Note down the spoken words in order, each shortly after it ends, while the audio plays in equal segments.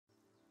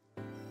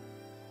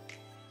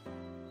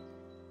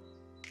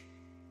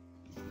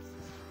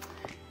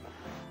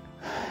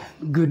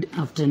Good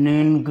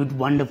afternoon, good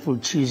wonderful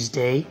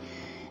Tuesday.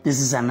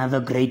 This is another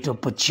great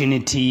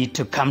opportunity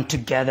to come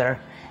together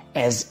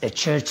as a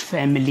church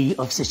family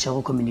of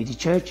Sechavo Community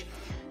Church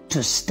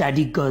to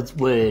study God's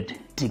Word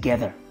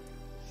together.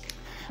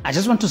 I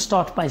just want to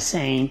start by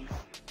saying,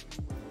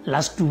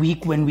 last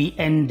week when we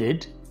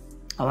ended,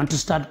 I want to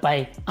start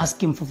by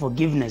asking for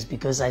forgiveness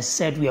because I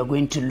said we are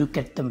going to look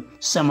at the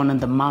Sermon on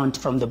the Mount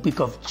from the book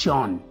of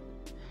John.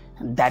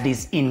 That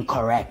is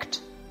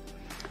incorrect.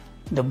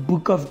 The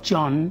book of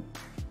John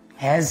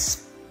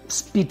has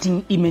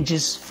spitting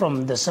images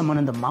from the Sermon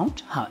on the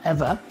Mount.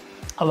 However,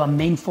 our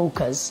main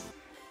focus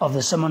of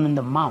the Sermon on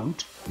the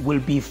Mount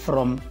will be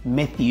from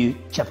Matthew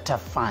chapter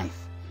 5,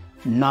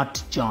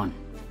 not John.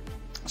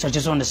 So I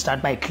just want to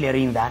start by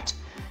clearing that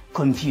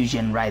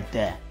confusion right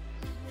there.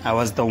 I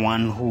was the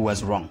one who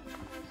was wrong.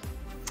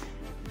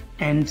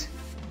 And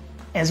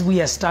as we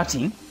are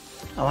starting,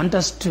 I want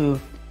us to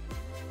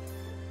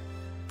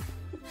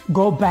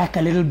go back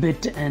a little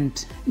bit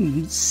and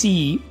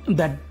see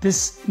that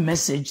this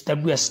message that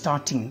we are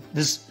starting,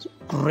 this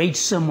great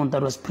sermon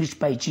that was preached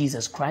by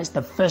Jesus Christ,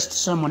 the first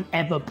sermon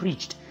ever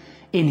preached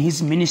in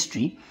his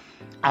ministry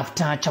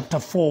after chapter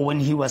 4 when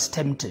he was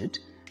tempted,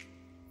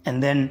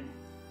 and then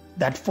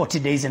that 40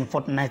 days and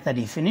 40 nights that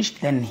he finished,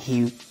 then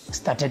he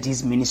started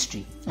his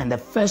ministry. And the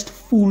first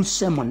full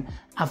sermon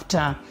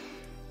after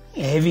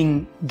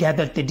having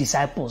gathered the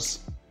disciples,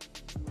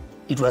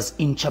 it was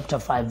in chapter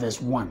 5 verse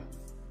 1.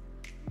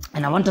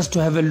 And I want us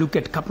to have a look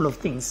at a couple of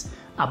things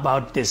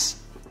about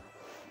this.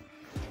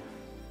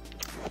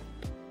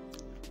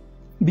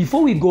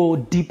 Before we go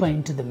deeper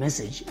into the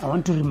message, I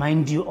want to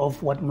remind you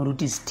of what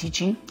Muruti is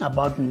teaching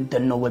about the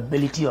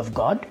knowability of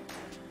God.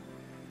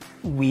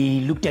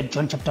 We looked at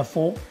John chapter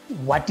 4.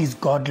 What is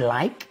God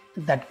like?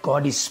 That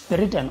God is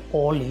spirit and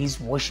all his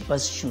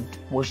worshippers should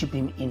worship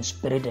him in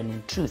spirit and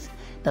in truth.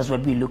 That's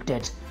what we looked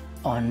at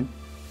on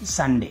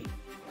Sunday.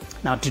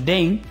 Now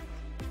today,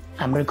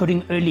 I'm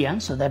recording earlier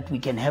so that we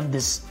can have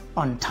this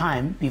on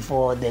time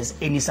before there's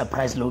any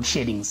surprise load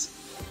sheddings.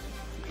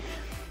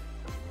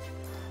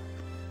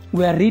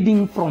 We're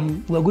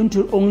going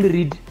to only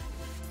read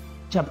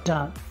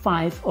chapter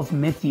 5 of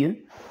Matthew,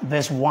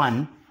 verse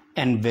 1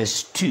 and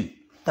verse 2.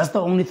 That's the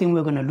only thing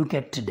we're going to look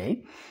at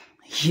today.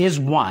 Here's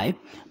why.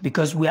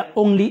 Because we are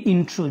only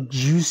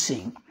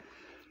introducing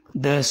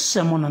the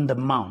Sermon on the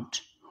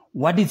Mount,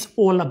 what it's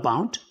all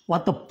about,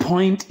 what the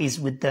point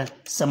is with the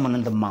Sermon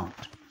on the Mount.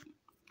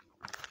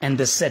 And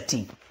the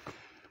setting.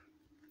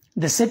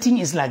 The setting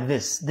is like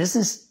this. This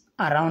is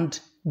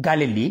around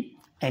Galilee,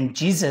 and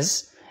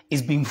Jesus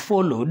is being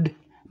followed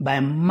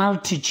by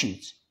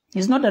multitudes.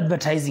 He's not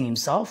advertising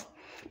himself.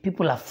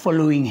 People are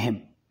following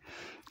him.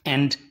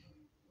 And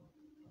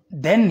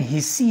then he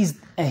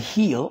sees a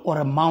hill or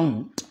a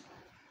mount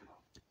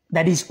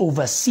that is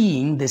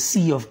overseeing the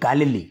Sea of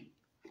Galilee.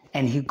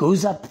 And he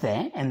goes up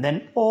there, and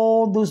then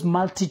all those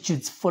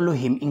multitudes follow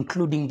him,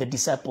 including the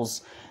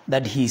disciples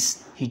that he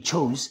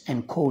chose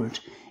and called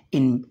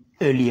in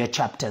earlier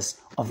chapters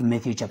of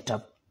Matthew chapter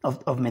 4.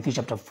 In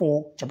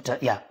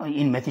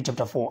Matthew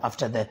chapter 4,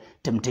 after the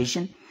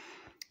temptation,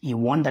 he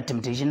won that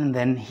temptation, and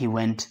then he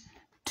went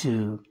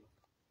to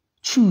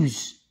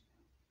choose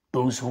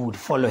those who would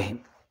follow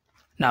him.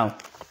 Now,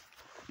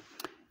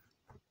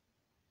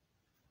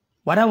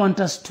 what I want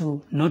us to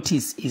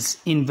notice is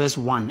in verse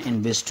 1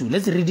 and verse 2.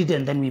 Let's read it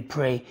and then we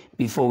pray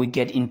before we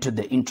get into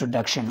the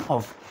introduction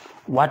of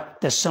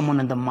what the Sermon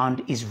on the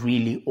Mount is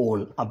really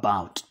all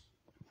about.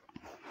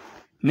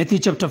 Matthew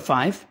chapter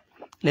 5,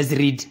 let's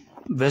read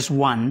verse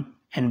 1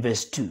 and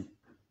verse 2.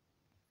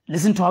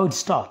 Listen to how it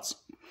starts.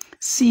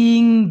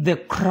 Seeing the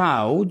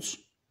crowds,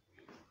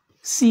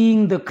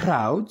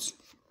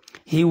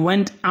 he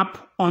went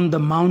up on the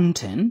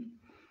mountain,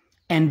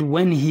 and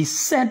when he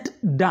sat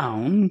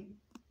down,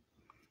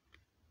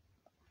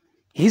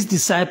 his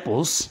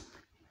disciples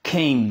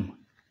came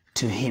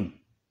to him.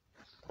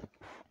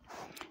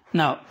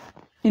 Now,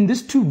 in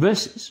these two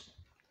verses,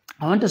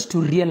 I want us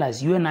to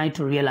realize, you and I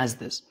to realize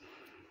this.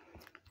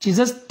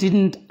 Jesus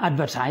didn't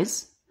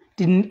advertise,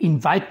 didn't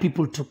invite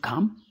people to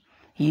come.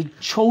 He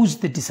chose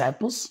the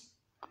disciples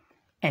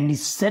and he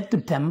said to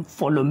them,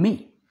 follow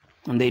me.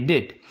 And they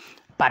did.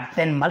 But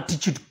then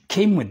multitude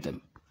came with them.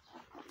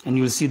 And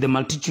you'll see the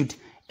multitude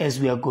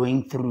as we are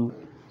going through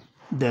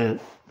the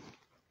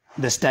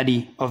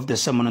study of the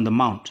Sermon on the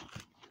Mount.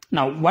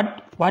 Now,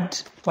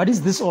 what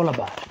is this all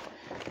about?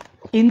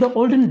 In the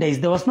olden days,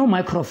 there was no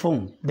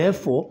microphone.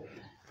 Therefore,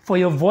 for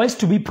your voice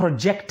to be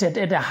projected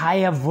at a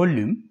higher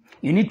volume,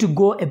 you need to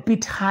go a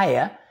bit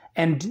higher,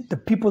 and the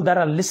people that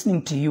are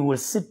listening to you will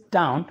sit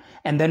down,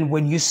 and then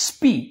when you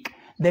speak,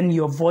 then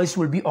your voice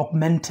will be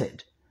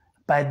augmented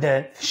by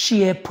the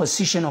sheer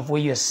position of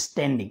where you're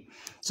standing.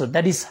 So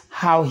that is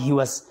how he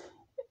was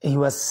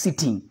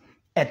sitting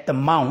at the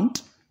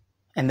mount,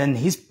 and then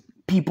his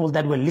people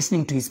that were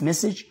listening to his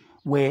message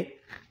were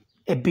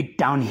a bit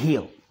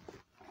downhill.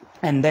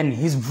 And then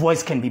his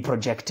voice can be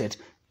projected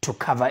to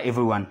cover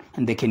everyone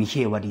and they can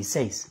hear what he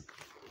says.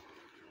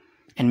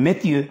 And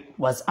Matthew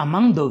was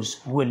among those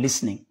who were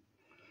listening.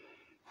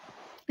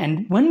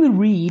 And when we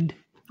read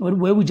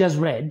where we just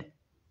read,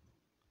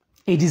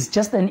 it is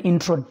just an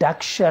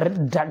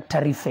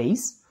introductory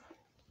phase.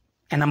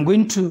 And I'm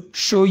going to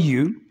show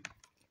you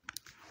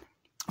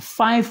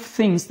 5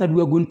 things that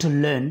we are going to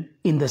learn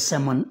in the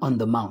Sermon on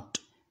the Mount.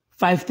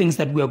 5 things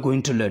that we are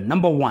going to learn.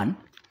 Number 1,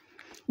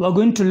 we are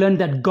going to learn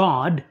that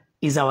God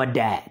is our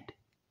dad.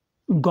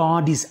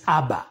 God is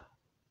Abba.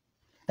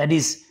 That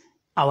is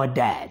our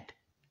dad.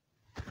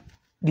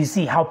 Do you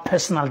see how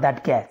personal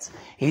that gets?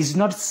 He's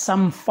not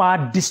some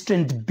far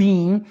distant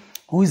being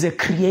who is a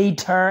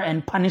creator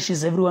and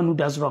punishes everyone who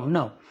does wrong.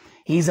 No,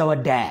 he's our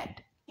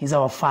dad. He's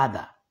our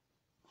father.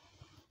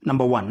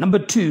 Number 1. Number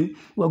 2,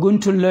 we're going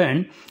to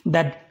learn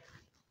that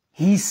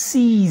he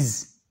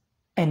sees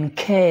and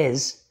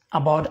cares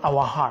about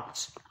our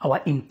hearts, our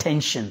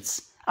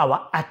intentions,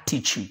 our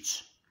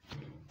attitudes.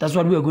 That's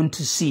what we are going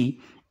to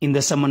see in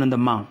the Sermon on the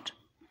Mount.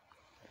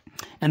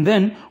 And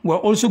then we're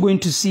also going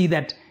to see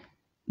that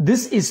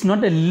this is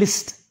not a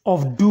list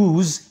of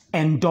do's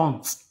and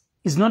don'ts.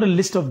 It's not a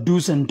list of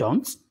do's and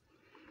don'ts,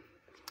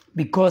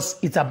 because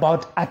it's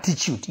about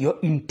attitude, your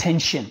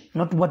intention,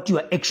 not what you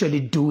are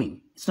actually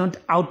doing. It's not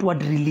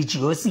outward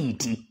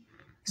religiosity.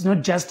 It's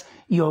not just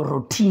your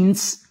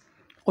routines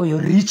or your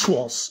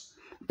rituals,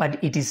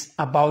 but it is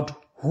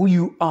about who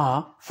you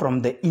are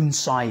from the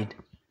inside.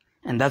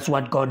 And that's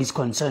what God is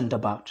concerned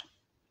about.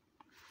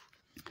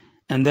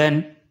 And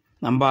then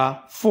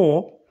number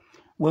 4,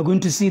 we're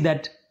going to see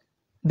that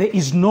there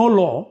is no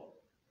law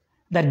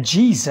that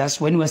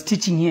Jesus, when he was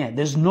teaching here,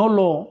 there's no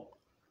law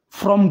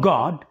from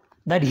God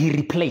that he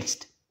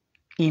replaced.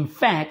 In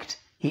fact,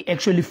 he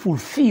actually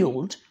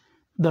fulfilled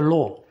the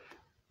law.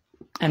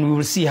 And we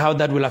will see how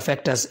that will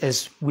affect us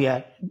as we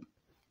are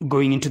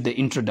going into the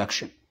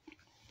introduction.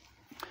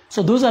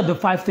 So those are the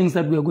 5 things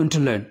that we are going to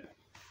learn.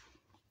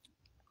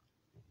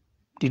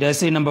 Did I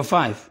say number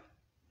 5?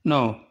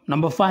 No.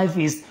 Number 5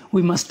 is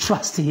we must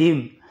trust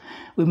him.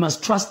 We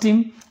must trust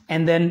him.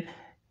 And then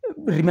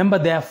remember,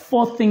 there are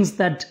 4 things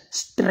that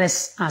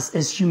stress us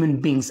as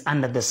human beings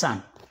under the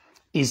sun.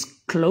 Is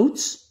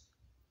clothes,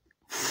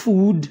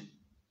 food,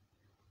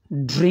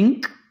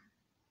 drink,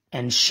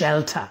 and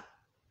shelter.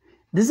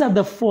 These are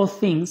the 4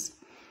 things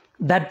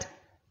that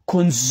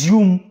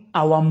consume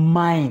our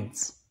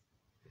minds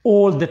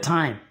all the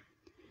time.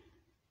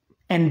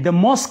 And the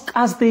more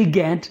scarce they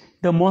get,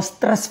 the more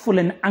stressful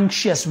and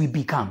anxious we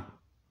become.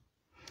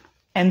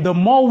 And the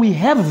more we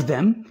have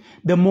them,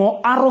 the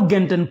more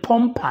arrogant and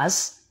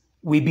pompous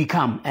we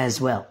become as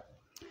well.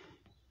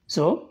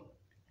 So,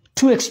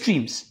 2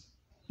 extremes.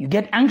 You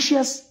get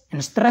anxious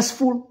and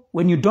stressful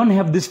when you don't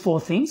have these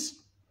 4 things.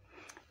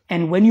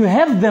 And when you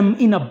have them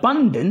in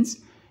abundance,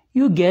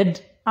 you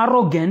get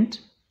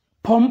arrogant,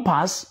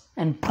 pompous,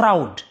 and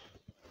proud.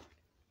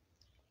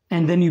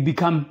 And then you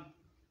become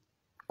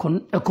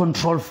a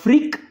control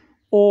freak,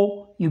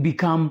 or you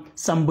become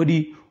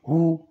somebody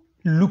who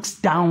looks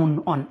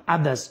down on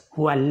others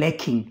who are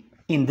lacking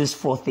in these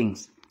 4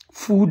 things: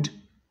 food,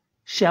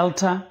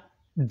 shelter,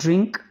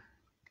 drink,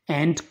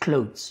 and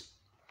clothes.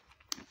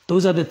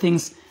 Those are the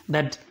things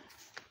that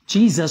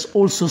Jesus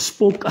also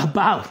spoke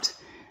about,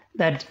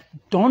 that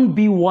don't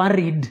be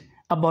worried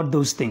about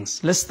those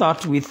things. Let's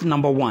start with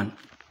number 1.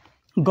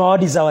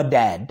 God is our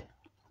dad.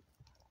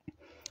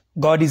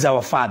 God is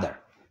our father.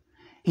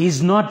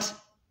 He's not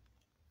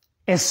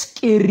a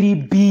scary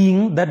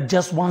being that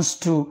just wants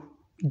to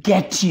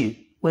get you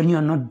when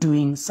you're not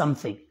doing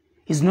something.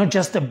 He's not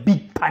just a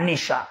big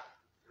punisher,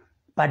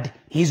 but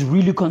he's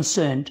really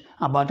concerned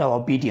about our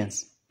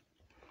obedience.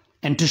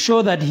 And to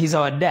show that he's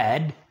our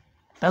dad,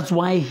 that's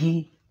why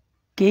he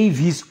gave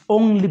his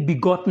only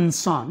begotten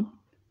son,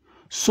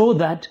 so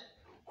that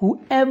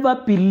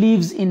whoever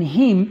believes in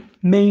him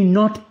may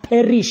not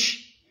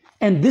perish.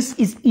 And this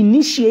is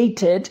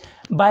initiated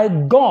by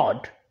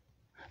God,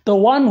 the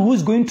one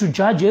who's going to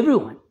judge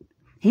everyone.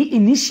 He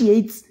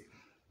initiates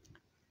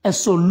a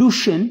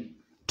solution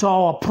to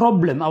our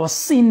problem, our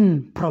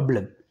sin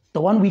problem, the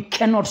one we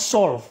cannot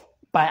solve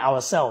by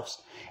ourselves.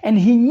 And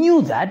he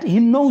knew that, he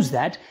knows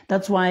that.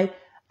 That's why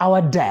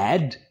our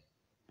dad,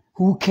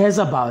 who cares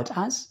about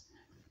us,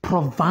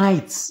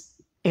 provides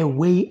a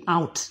way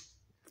out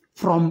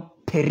from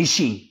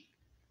perishing.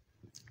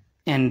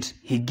 And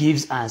he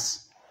gives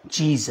us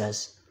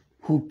Jesus,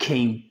 who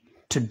came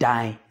to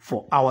die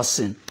for our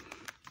sin.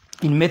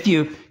 In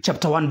Matthew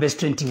chapter 1 verse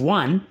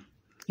 21,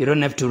 you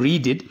don't have to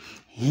read it,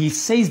 he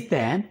says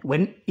there,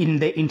 when in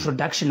the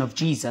introduction of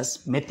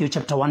Jesus, Matthew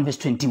chapter 1 verse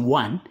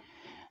 21,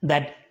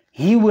 that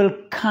he will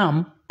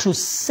come to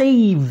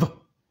save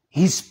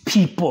his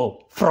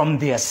people from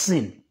their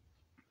sin.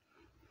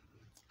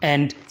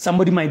 And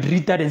somebody might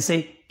read that and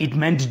say it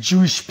meant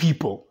Jewish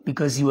people,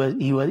 because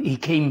he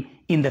came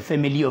in the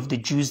family of the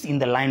Jews, in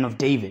the line of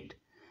David.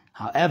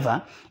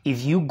 However,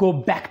 if you go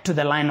back to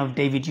the line of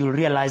David, you'll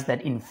realize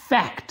that in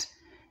fact,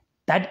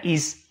 that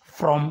is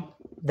from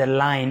the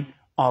line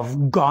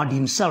of God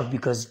himself,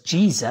 because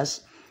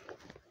Jesus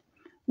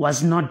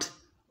was not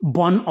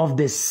born of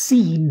the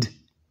seed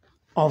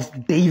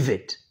of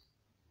David,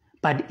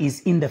 but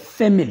is in the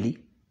family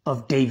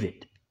of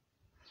David.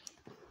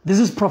 This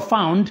is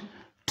profound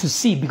to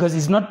see because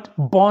he's not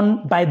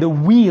born by the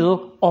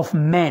will of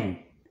man.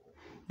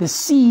 The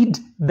seed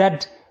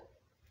that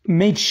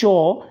made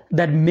sure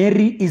that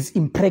Mary is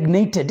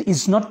impregnated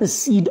is not the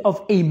seed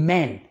of a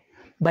man,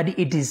 but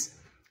it is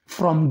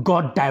from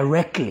God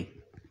directly.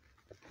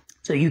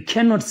 So you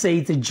cannot say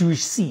it's a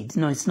Jewish seed.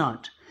 No, it's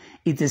not.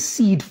 It's a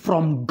seed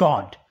from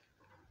God.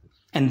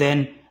 And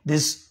then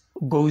this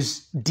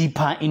goes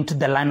deeper into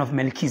the line of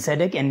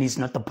Melchizedek, and is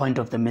not the point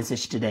of the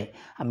message today.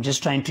 I'm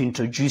just trying to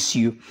introduce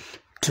you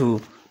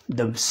to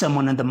the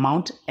Sermon on the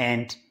Mount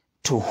and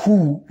to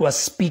who was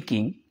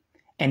speaking.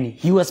 And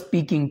he was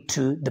speaking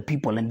to the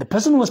people. And the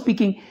person who was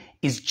speaking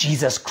is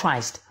Jesus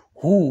Christ,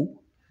 who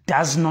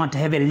does not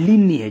have a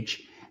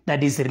lineage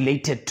that is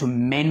related to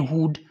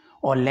manhood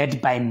or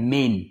led by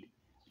men,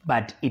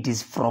 but it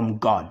is from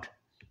God.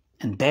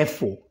 And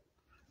therefore,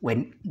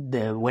 when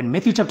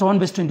Matthew chapter 1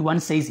 verse 21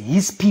 says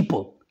his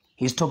people,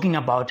 he's talking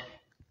about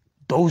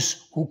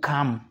those who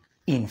come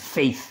in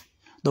faith,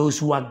 those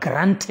who are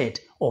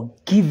granted or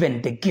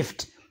given the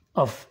gift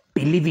of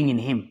believing in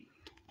him.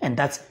 And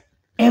that's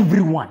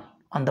everyone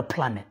on the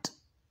planet,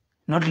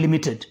 not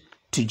limited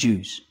to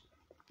Jews.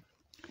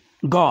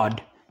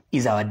 God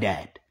is our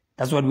dad.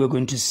 That's what we're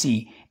going to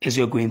see as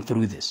we're going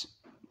through this.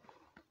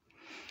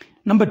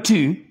 Number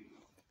 2,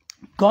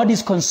 God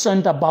is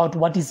concerned about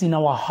what is in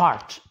our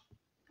heart,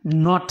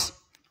 not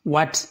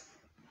what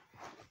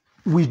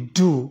we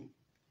do.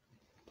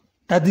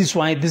 That is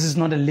why this is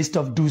not a list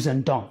of do's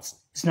and don'ts.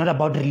 It's not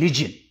about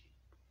religion.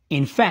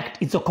 In fact,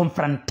 it's a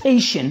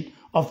confrontation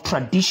of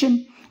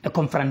tradition, a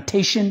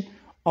confrontation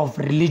of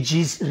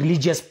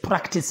religious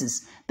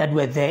practices that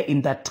were there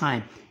in that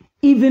time.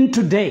 Even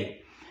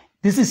today,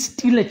 this is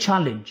still a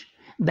challenge,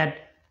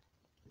 that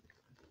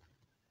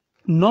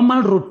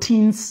normal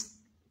routines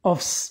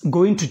of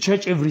going to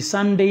church every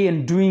Sunday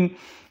and doing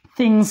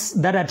things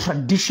that are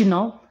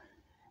traditional,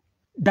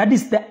 that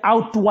is the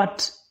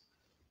outward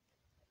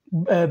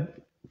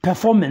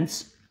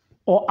performance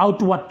or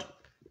outward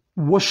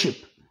worship.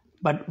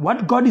 But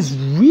what God is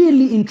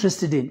really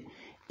interested in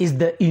is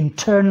the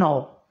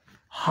internal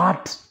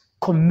heart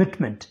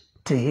commitment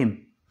to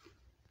him.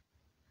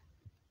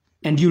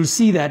 And you'll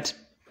see that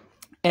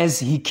as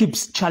he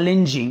keeps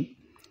challenging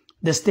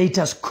the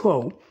status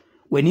quo,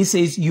 when he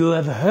says, you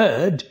have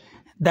heard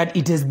that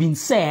it has been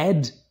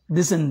said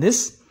this and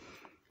this.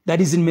 That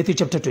is in Matthew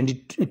chapter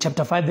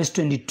 5, verse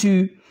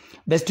 22,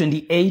 verse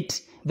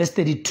 28, verse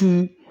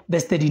 32,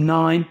 verse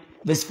 39,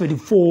 verse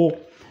 34.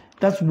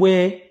 That's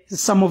where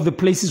some of the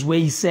places where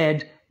he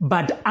said,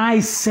 but I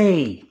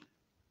say.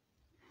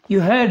 You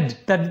heard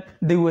that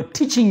they were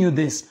teaching you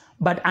this,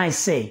 but I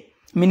say.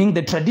 Meaning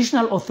the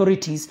traditional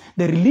authorities,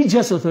 the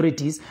religious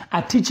authorities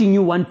are teaching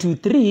you 1, 2,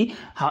 3.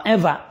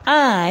 However,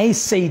 I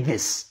say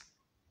this.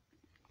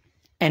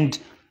 And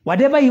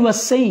whatever he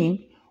was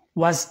saying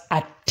was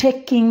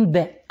attacking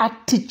the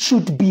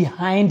attitude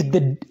behind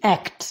the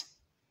act,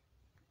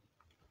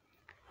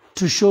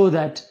 to show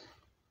that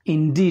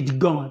indeed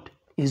God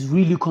is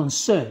really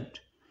concerned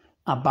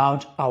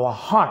about our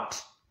heart,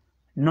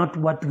 not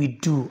what we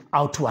do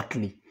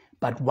outwardly,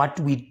 but what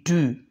we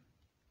do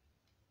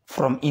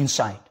from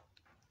inside.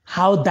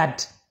 How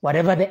that,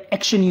 whatever the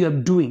action you are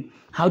doing,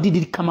 how did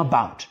it come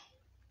about?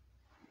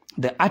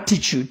 The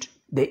attitude,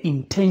 the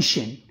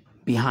intention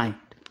behind.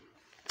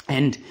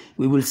 And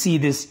we will see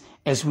this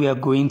as we are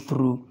going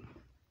through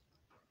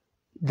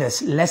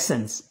the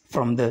lessons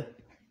from the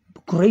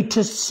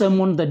greatest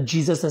sermon that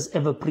Jesus has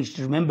ever preached.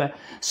 Remember,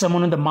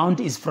 Sermon on the Mount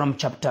is from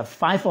chapter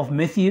 5 of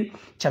Matthew,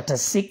 chapter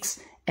 6,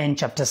 and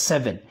chapter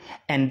 7.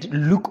 And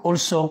Luke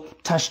also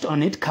touched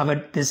on it,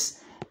 covered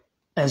this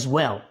as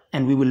well.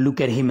 And we will look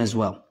at him as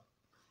well.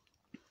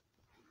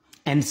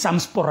 And some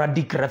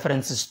sporadic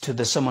references to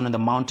the Sermon on the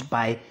Mount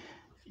by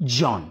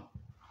John.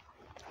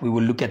 We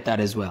will look at that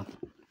as well.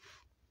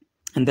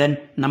 And then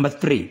number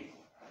 3.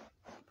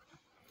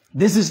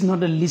 This is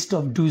not a list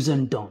of do's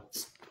and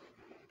don'ts.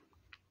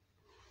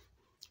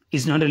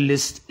 It's not a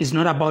list. It's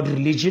not about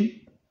religion.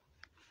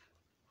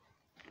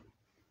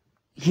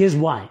 Here's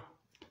why.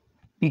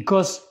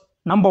 Because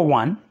number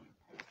 1,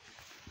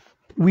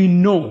 we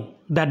know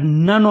that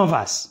none of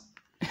us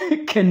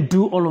can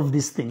do all of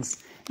these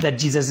things that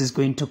Jesus is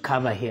going to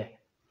cover here.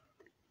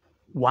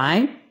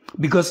 Why?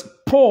 Because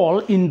Paul,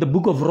 in the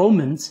book of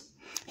Romans,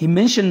 he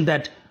mentioned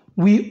that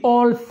we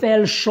all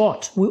fell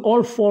short. We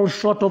all fall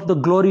short of the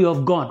glory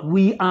of God.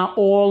 We are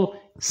all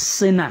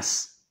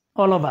sinners,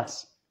 all of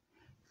us.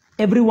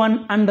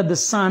 Everyone under the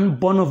sun,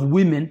 born of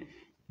women,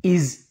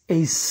 is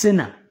a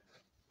sinner.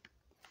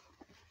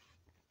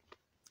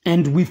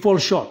 And we fall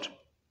short.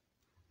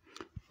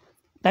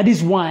 That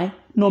is why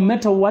no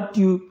matter what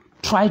you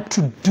try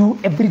to do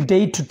every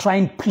day to try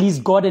and please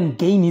God and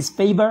gain his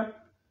favor,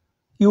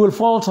 you will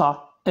falter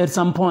at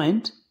some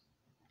point.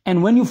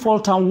 And when you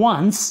falter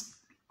once,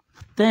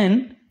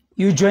 then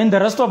you join the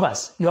rest of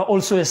us. You are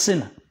also a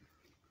sinner.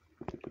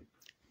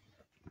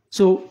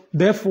 So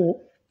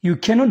therefore, you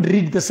cannot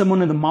read the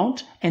Sermon on the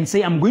Mount and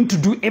say, I'm going to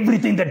do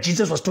everything that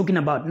Jesus was talking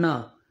about.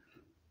 No.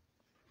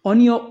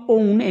 on your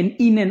own and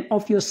in and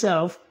of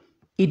yourself,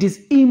 it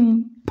is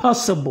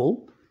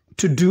impossible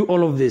to do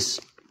all of this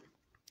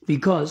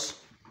because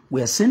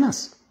we are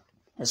sinners.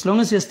 As long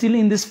as you're still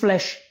in this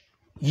flesh,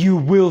 you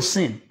will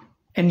sin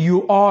and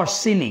you are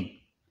sinning.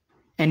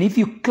 And if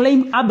you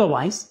claim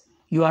otherwise,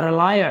 you are a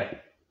liar.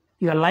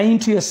 You are lying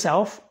to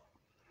yourself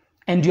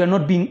and you are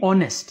not being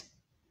honest.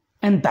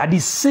 And that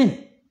is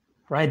sin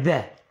right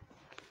there.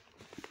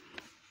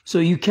 So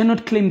you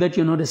cannot claim that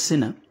you're not a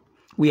sinner.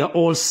 We are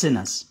all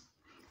sinners.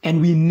 And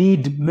we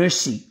need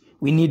mercy.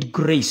 We need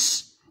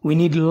grace. We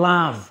need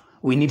love.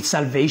 We need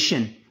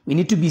salvation. We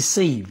need to be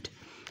saved.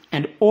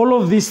 And all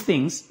of these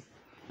things,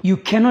 you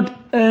cannot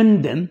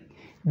earn them.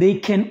 They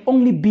can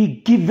only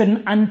be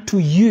given unto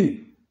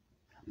you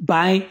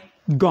by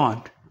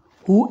God,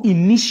 who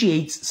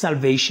initiates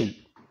salvation.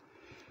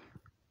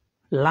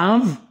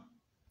 Love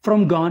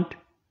from God,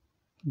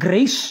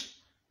 grace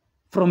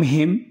from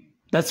Him,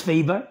 that's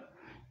favor,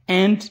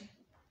 and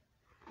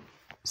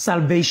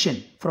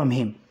salvation from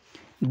Him.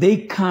 They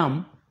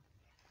come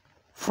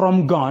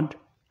from God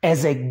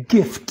as a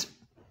gift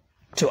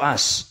to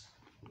us.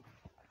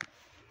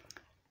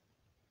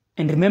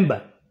 And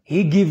remember,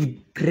 He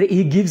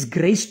gives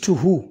grace to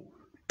who?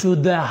 To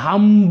the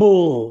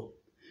humble.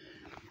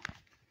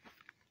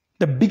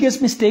 The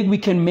biggest mistake we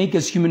can make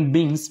as human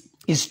beings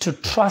is to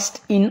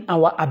trust in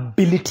our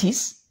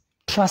abilities,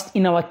 trust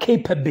in our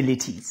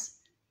capabilities.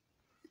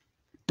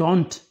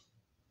 Don't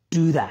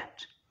do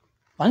that.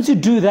 Once you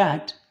do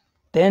that,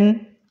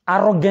 then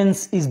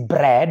arrogance is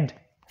bred,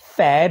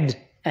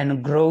 fed,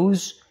 and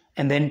grows,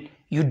 and then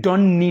you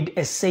don't need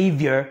a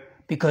savior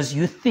because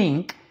you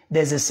think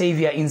there's a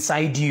savior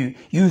inside you.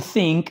 You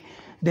think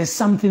there's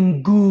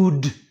something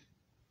good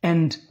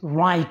and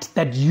right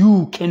that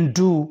you can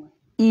do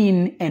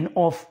in and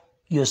of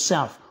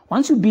yourself.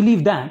 Once you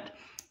believe that,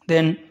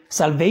 then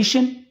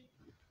salvation,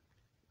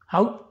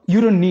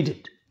 you don't need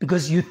it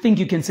because you think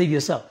you can save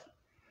yourself.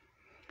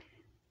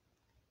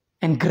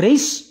 And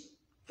grace,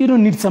 you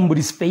don't need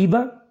somebody's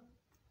favor.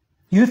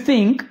 You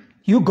think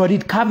you got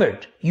it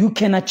covered. You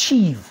can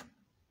achieve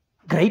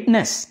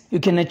greatness. You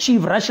can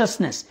achieve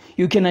righteousness.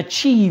 You can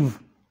achieve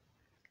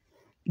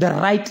the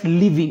right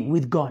living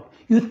with God.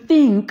 You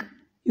think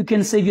you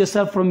can save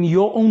yourself from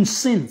your own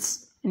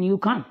sins, and you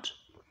can't.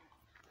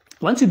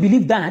 Once you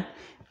believe that,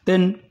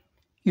 then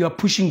you are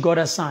pushing God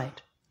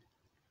aside.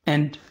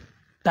 And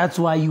that's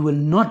why you will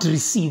not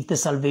receive the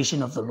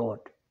salvation of the Lord,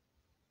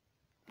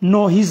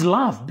 nor His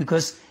love,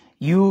 because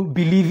you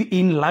believe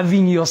in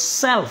loving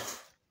yourself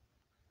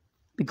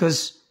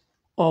because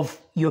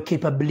of your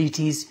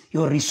capabilities,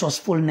 your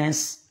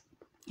resourcefulness,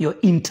 your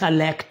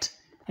intellect,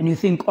 and you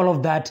think all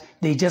of that,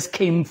 they just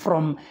came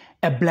from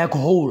a black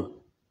hole,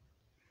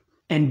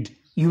 and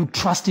you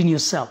trust in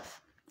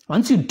yourself.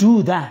 Once you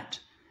do that,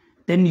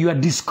 then you are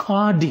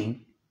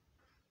discarding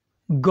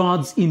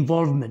God's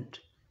involvement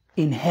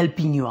in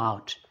helping you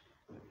out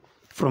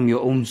from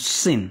your own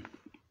sin.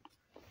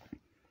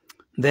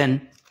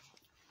 Then,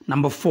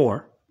 number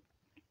 4,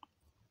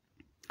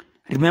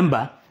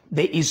 remember,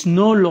 there is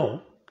no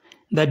law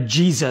that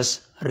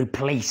Jesus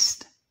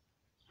replaced.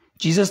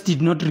 Jesus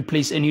did not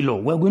replace any law.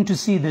 We're going to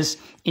see this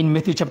in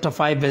Matthew chapter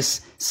 5,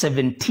 verse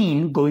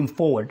 17 going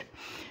forward.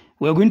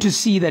 We're going to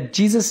see that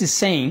Jesus is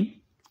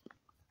saying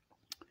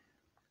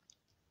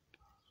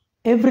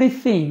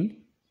everything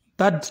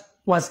that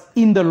was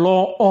in the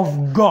law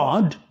of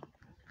God,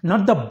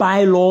 not the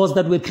bylaws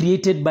that were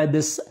created by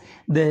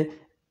the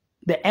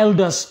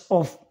elders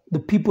of the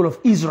people of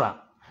Israel,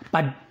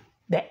 but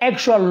the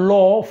actual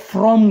law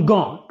from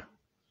God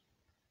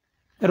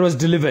that was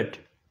delivered.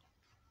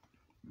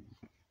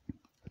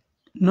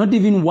 Not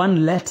even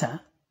one letter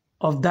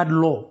of that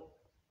law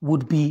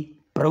would be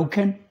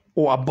broken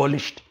or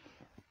abolished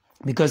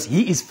because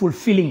He is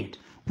fulfilling it.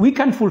 We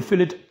can't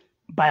fulfill it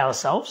by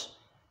ourselves.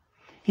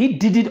 He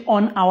did it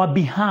on our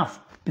behalf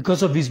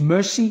because of His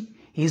mercy,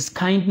 His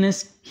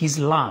kindness, His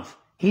love.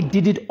 He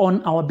did it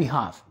on our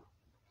behalf.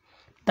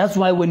 That's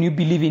why when you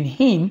believe in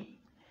Him,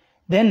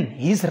 then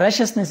His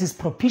righteousness is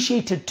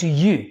propitiated to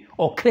you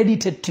or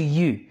credited to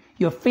you.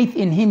 Your faith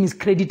in Him is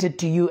credited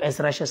to you as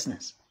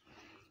righteousness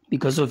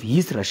because of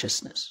His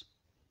righteousness.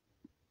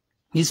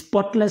 He's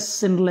spotless,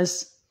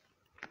 sinless,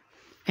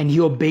 and He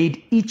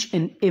obeyed each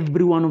and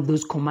every one of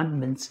those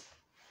commandments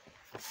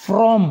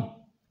from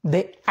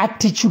the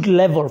attitude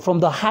level, from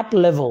the heart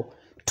level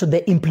to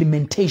the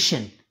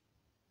implementation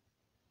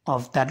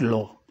of that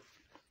law.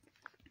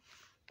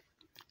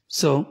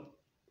 So,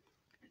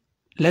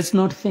 let's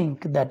not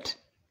think that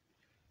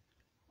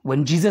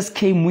when Jesus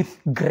came with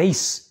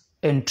grace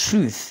and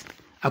truth,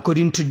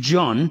 according to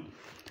John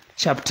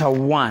chapter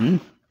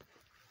 1,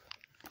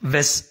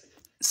 verse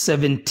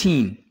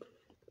 17,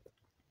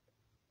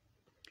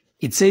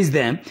 it says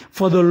there,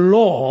 for the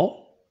law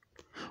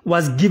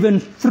was given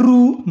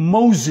through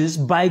Moses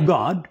by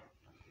God,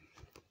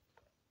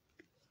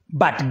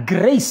 but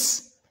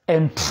grace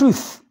and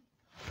truth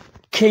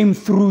came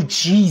through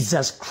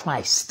Jesus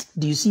Christ.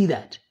 Do you see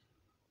that?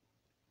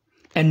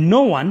 And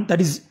no one, that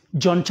is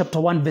John chapter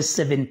 1 verse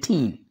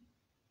 17,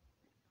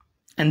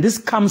 And this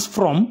comes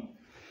from,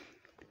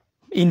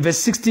 in verse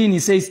 16, he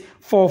says,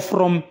 for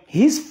from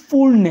his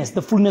fullness,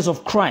 the fullness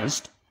of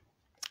Christ,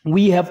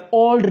 we have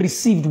all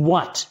received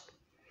what?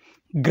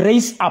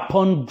 Grace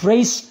upon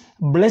grace,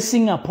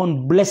 blessing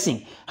upon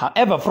blessing.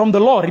 However, from the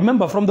law,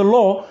 remember, from the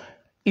law,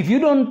 if you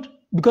don't,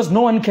 because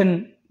no one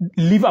can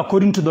live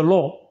according to the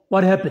law,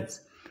 what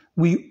happens?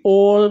 We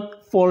all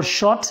fall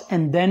short,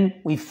 and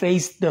then we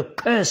face the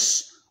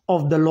curse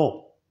of the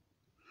law.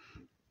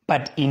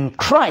 But in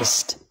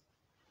Christ,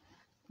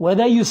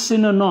 whether you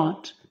sin or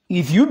not,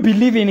 if you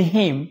believe in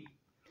him,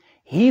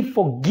 he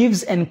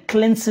forgives and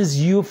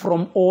cleanses you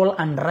from all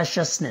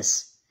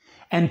unrighteousness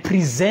and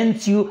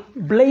presents you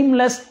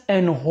blameless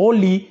and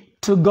holy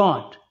to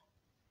God.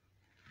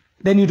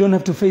 Then you don't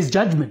have to face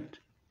judgment,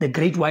 the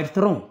great white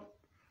throne.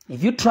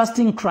 If you trust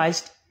in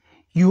Christ,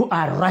 you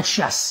are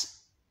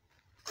righteous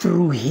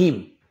through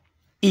him,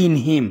 in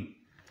him.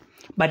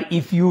 But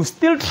if you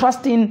still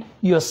trust in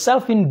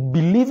yourself in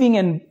believing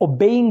and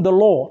obeying the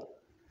law,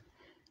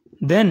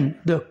 then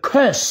the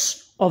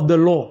curse of the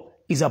law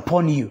is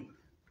upon you.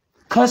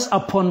 Curse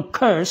upon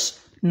curse,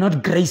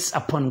 not grace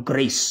upon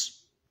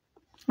grace.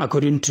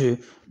 According to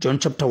John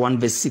chapter 1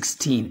 verse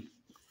 16.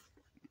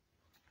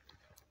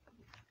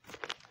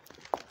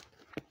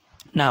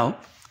 Now,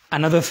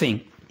 another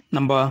thing,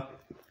 number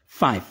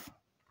 5.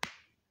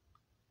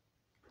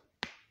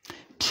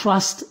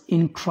 Trust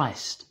in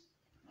Christ.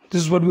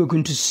 This is what we're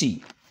going to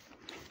see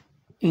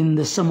in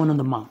the Sermon on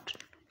the Mount.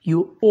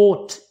 You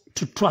ought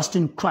to trust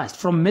in Christ.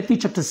 From Matthew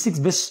chapter 6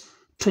 verse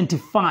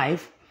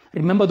 25,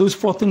 remember those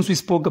 4 things we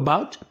spoke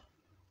about?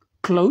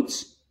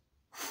 Clothes,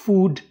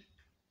 food,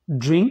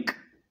 drink,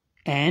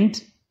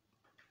 and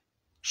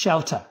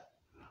shelter.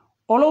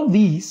 All of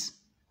these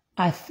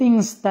are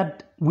things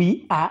that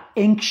we are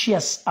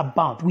anxious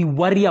about, we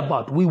worry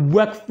about, we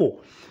work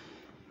for.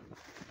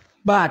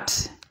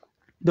 But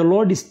the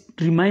Lord is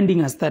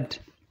reminding us that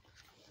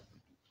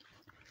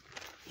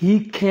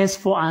he cares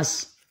for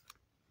us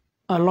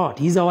a lot.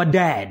 He's our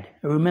dad.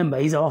 Remember,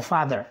 he's our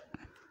father.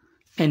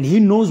 And he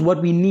knows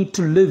what we need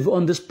to live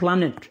on this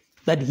planet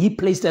that he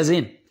placed us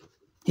in.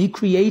 He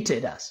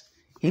created us.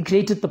 He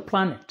created the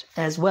planet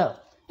as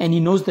well. And he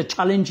knows the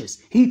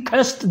challenges. He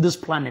cursed this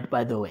planet,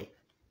 by the way,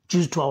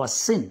 due to our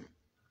sin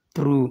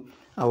through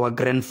our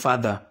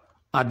grandfather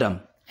Adam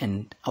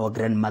and our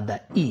grandmother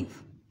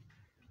Eve.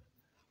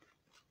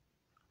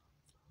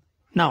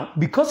 Now,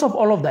 because of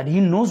all of that, he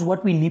knows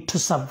what we need to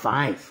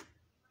survive.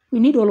 We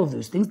need all of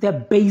those things. They're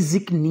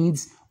basic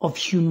needs of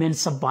human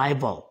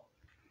survival.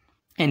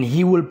 And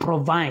he will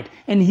provide.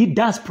 And he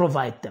does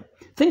provide them.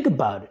 Think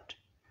about it.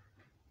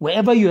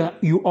 Wherever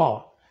you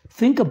are,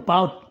 think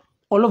about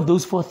all of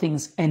those 4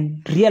 things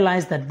and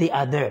realize that they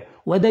are there.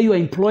 Whether you are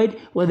employed,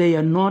 whether you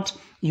are not,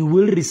 you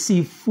will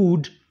receive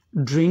food,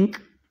 drink,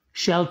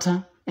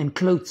 shelter, and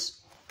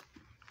clothes.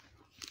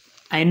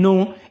 I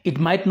know it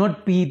might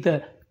not be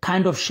the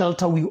kind of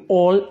shelter we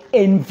all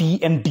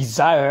envy and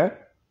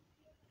desire.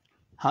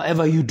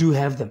 However, you do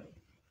have them.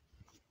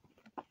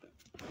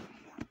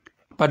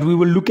 But we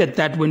will look at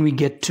that when we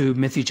get to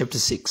Matthew chapter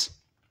 6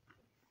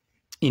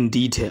 in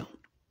detail.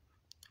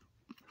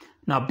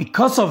 Now,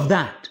 because of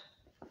that,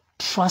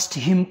 trust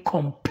him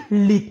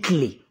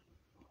completely.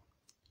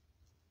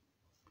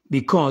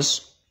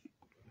 Because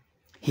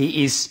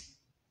he is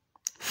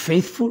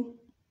faithful,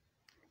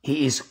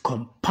 he is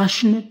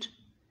compassionate,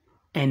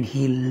 and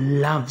he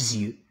loves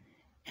you.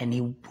 And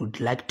he would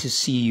like to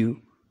see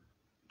you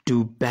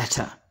do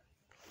better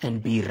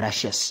and be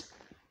righteous.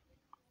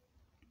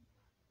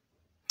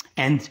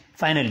 And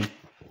finally,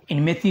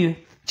 in Matthew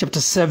chapter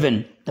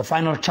 7, the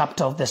final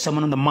chapter of the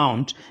Sermon on the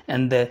Mount,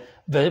 and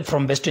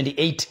from verse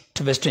 28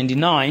 to verse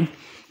 29,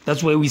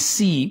 that's where we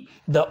see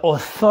the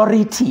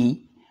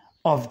authority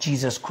of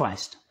Jesus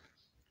Christ.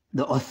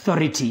 The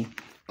authority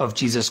of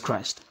Jesus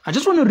Christ. I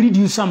just want to read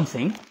you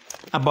something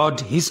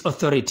about his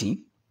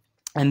authority,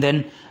 and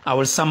then I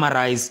will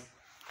summarize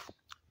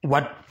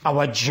what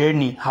our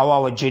journey, how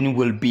our journey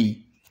will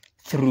be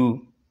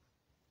through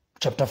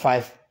chapter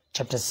 5,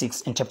 chapter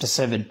 6, and chapter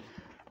 7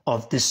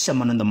 of this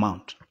Sermon on the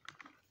Mount.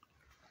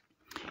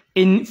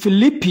 In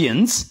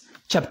Philippians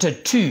chapter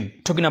 2,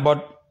 talking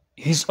about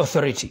his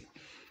authority.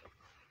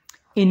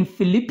 In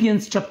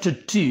Philippians chapter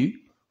 2,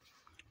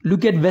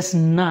 look at verse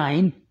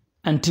 9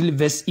 until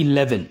verse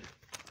 11.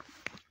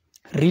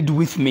 Read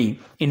with me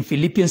in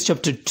Philippians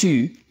chapter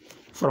 2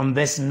 from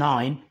verse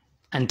 9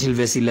 until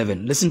verse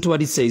 11. Listen to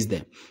what it says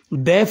there.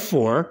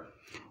 Therefore,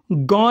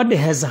 God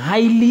has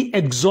highly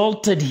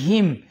exalted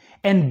him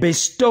and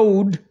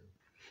bestowed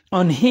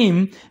on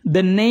him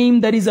the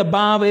name that is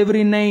above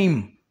every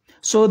name,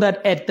 so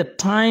that at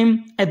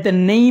the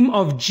name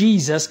of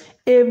Jesus,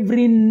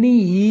 every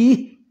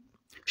knee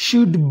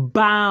should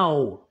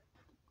bow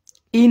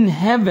in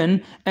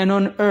heaven and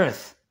on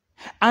earth,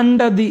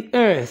 under the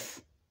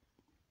earth,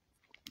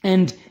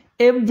 and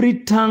every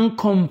tongue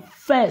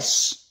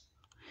confess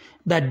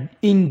that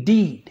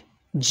indeed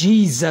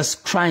Jesus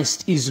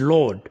Christ is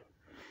Lord,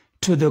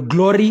 to the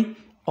glory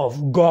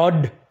of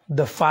God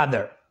the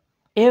Father.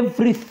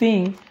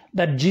 Everything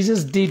that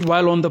Jesus did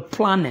while on the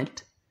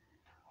planet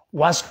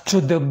was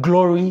to the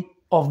glory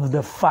of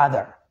the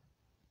Father.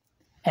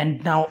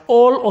 And now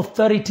all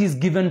authority is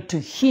given to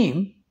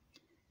him.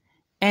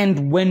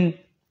 And when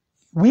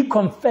we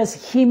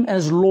confess him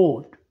as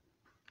Lord,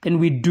 then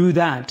we do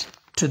that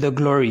to the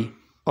glory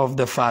of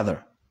the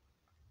Father.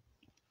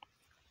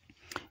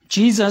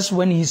 Jesus,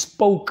 when he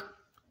spoke,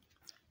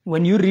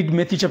 when you read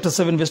Matthew chapter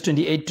 7, verse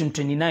 28 to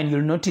 29,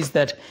 you'll notice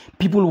that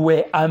people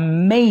were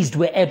amazed,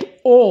 were at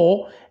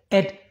awe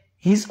at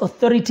his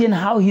authority and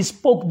how he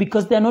spoke,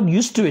 because they're not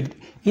used to it.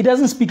 He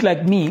doesn't speak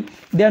like me.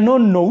 There are no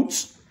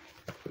notes.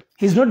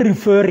 He's not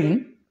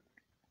referring.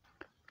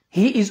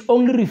 He is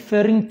only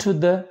referring to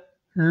the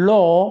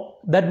law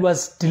that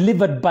was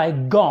delivered by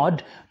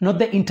God, not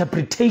the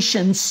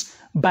interpretations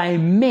by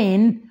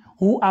men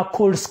who are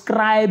called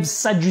scribes,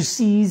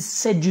 Sadducees,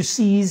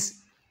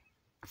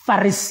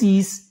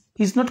 Pharisees.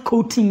 He's not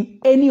quoting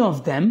any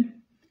of them,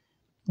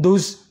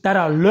 those that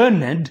are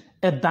learned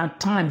at that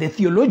time, the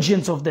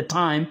theologians of the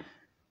time,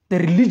 the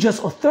religious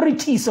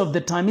authorities of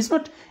the time. He's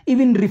not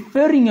even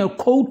referring or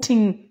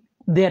quoting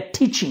their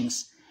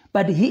teachings,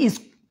 but he is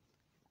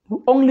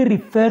only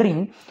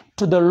referring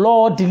to the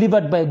law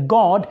delivered by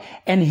God,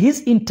 and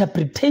his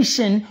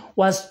interpretation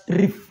was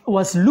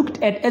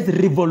looked at as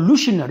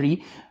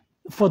revolutionary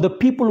for the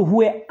people who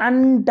were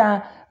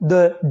under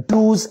the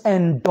do's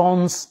and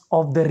don'ts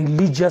of the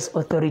religious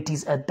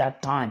authorities at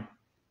that time.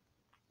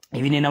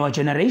 Even in our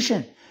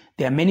generation,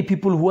 there are many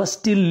people who are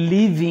still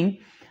living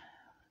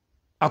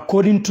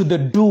according to the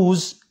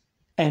do's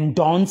and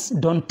don'ts.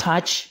 Don't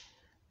touch,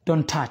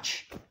 don't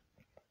touch.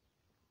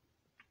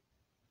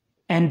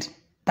 And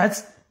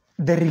that's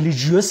the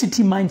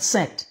religiosity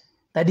mindset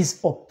that is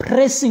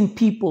oppressing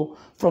people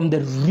from the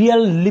real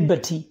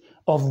liberty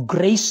of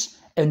grace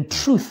and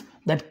truth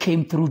that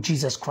came through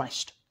Jesus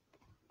Christ.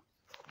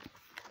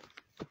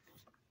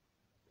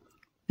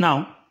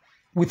 Now,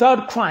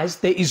 without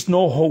Christ, there is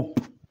no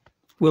hope.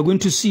 We're going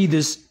to see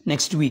this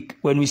next week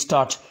when we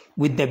start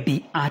with the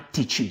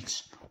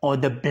Beatitudes, or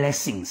the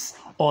blessings,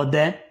 or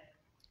the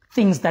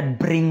things that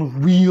bring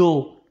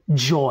real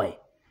joy.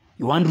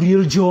 You want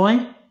real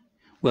joy?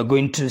 We're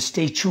going to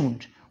stay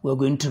tuned. We're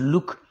going to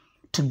look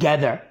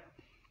together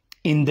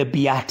in the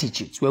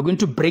Beatitudes. We're going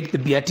to break the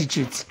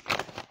Beatitudes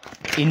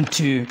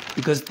into,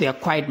 because there are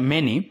quite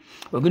many,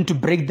 we're going to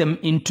break them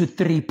into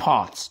 3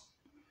 parts.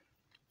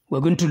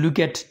 We're going to look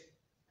at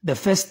the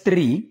first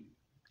 3.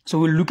 So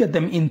we'll look at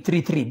them in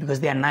 3 because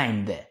there are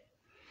 9 there.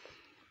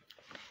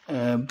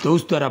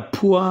 Those that are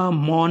poor,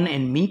 mourn,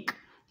 and meek,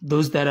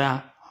 those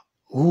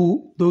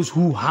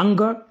who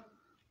hunger,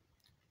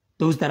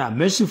 those that are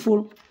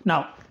merciful.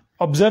 Now,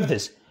 observe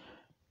this.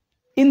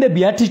 In the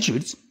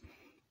Beatitudes,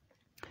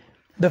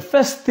 the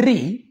first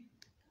 3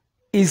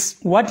 is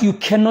what you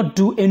cannot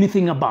do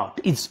anything about.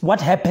 It's what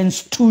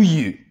happens to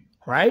you,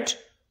 right?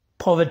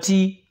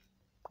 Poverty,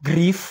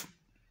 grief,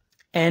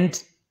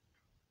 and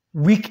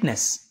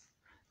weakness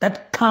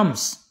that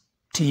comes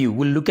to you.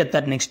 We'll look at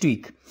that next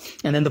week.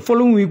 And then the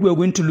following week, we're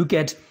going to look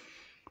at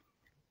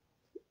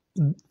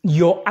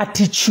your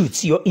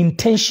attitudes, your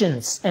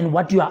intentions, and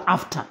what you are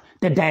after,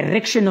 the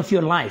direction of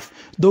your life.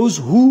 Those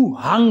who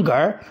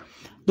hunger,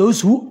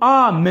 those who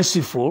are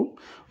merciful,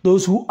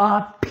 those who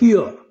are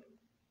pure.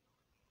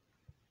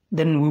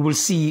 Then we will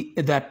see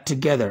that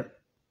together.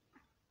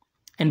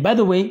 And by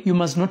the way, you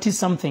must notice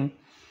something.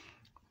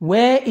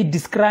 Where it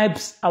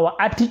describes our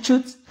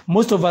attitudes,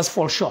 most of us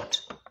fall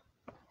short.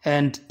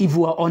 And if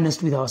we are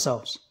honest with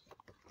ourselves.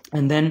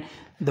 And then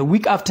the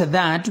week after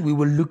that, we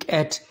will look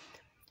at,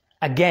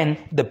 again,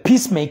 the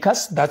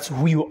peacemakers. That's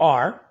who you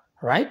are,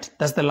 right?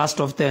 That's the last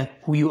of the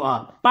who you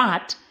are.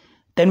 But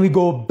then we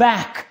go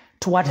back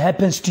to what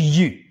happens to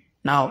you.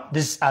 Now,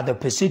 these are the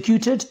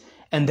persecuted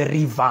and the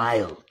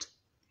reviled.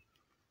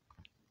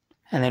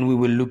 And then we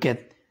will look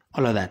at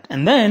all of that.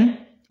 And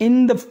then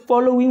in the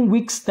following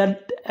weeks,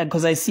 that,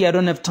 because I see I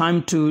don't have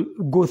time to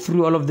go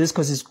through all of this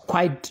because it's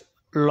quite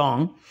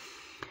long,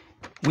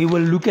 we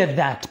will look at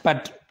that.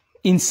 But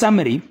in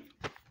summary,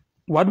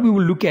 what we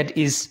will look at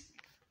is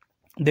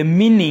the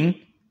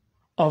meaning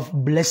of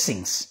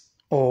blessings,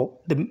 or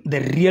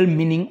the real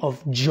meaning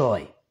of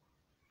joy,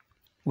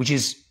 which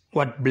is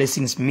what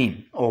blessings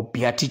mean, or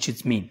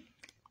Beatitudes mean.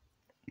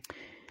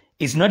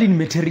 It's not in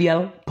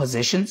material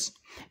possessions,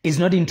 it's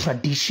not in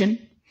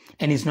tradition,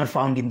 and it's not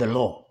found in the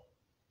law.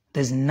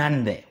 There's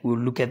none there. We'll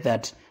look at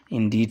that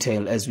in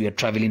detail as we are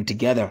traveling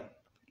together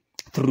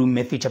through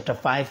Matthew chapter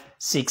 5,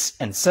 6,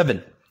 and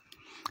 7.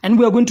 And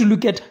we are going to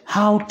look at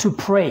how to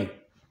pray.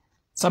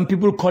 Some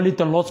people call it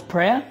the Lord's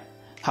Prayer.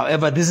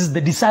 However, this is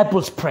the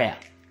disciples' prayer.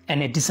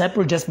 And a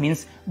disciple just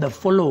means the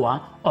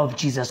follower of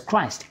Jesus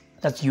Christ.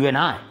 That's you and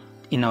I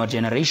in our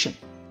generation.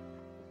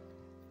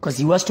 Because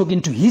he was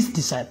talking to his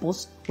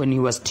disciples when he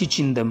was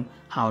teaching them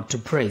how to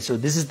pray. So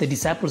this is the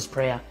disciples'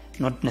 prayer,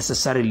 not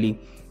necessarily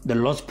the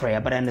Lord's Prayer.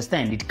 But I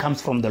understand it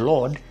comes from the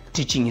Lord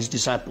teaching his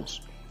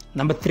disciples.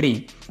 Number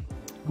 3,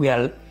 we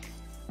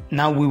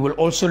will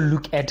also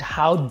look at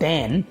how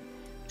then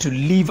to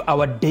live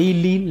our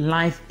daily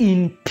life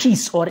in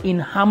peace or in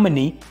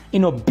harmony,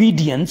 in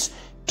obedience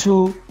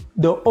to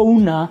the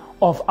owner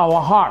of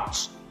our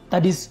hearts.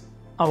 That is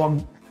our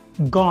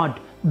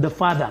God, the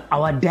Father,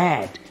 our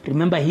dad.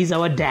 Remember, He's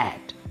our dad.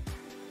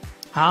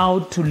 How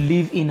to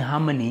live in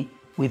harmony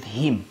with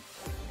Him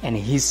and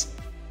His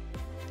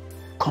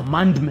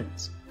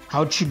commandments.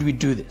 How should we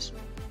do this?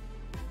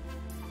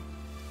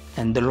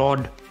 And the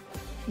Lord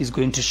is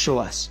going to show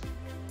us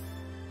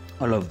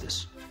all of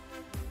this.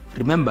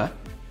 Remember,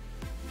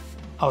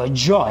 our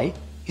joy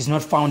is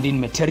not found in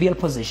material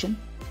possession,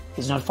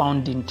 is not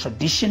found in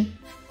tradition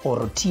or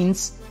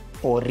routines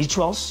or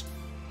rituals,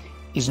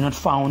 is not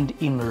found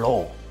in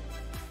law.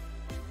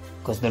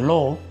 Because the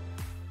law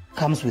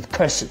comes with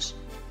curses,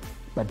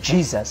 but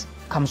Jesus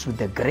comes with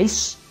the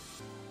grace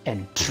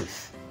and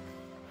truth.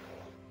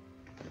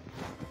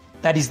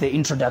 That is the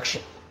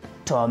introduction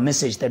to our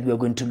message that we are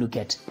going to look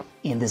at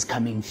in this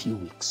coming few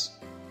weeks.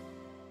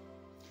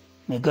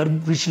 May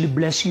God richly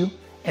bless you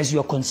as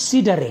you are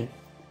considering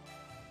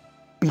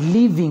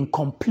believing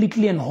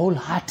completely and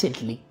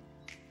wholeheartedly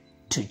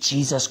to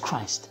Jesus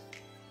Christ,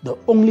 the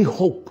only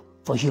hope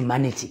for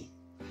humanity,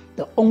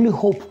 the only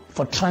hope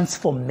for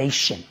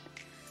transformation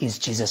is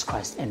Jesus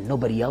Christ, and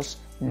nobody else,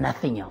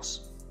 nothing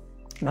else,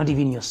 not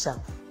even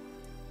yourself.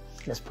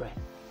 Let's pray.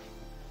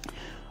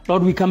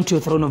 Lord, we come to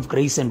your throne of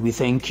grace and we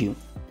thank you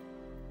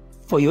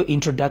for your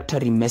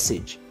introductory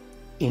message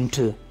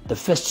into the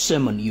first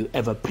sermon you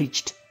ever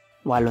preached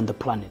while on the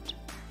planet.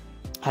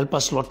 Help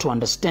us, Lord, to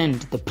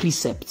understand the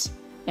precepts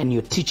and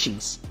your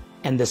teachings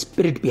and the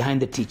spirit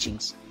behind the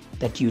teachings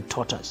that you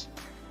taught us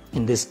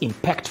in this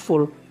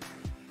impactful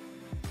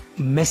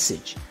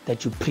message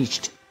that you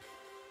preached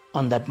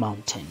on that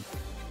mountain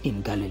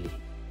in Galilee.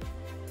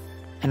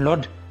 And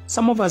Lord,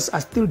 some of us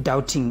are still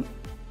doubting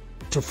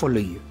to follow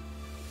you.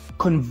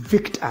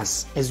 Convict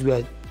us as we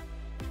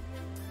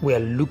are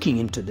looking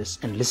into this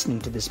and listening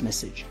to this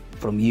message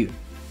from you,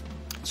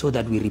 so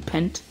that we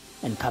repent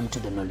and come to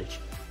the knowledge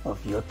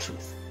of your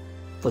truth.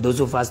 For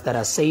those of us that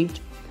are saved,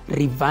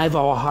 revive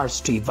our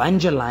hearts to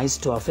evangelize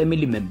to our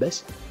family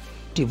members,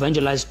 to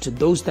evangelize to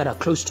those that are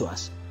close to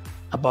us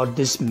about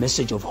this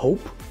message of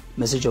hope,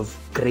 message of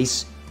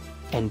grace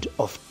and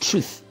of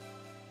truth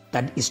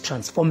that is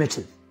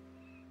transformative,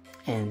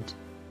 and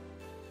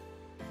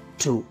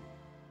to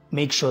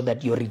make sure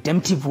that your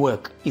redemptive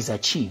work is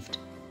achieved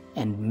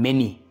and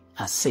many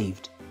are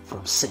saved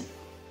from sin.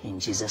 In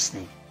Jesus'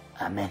 name,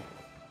 amen.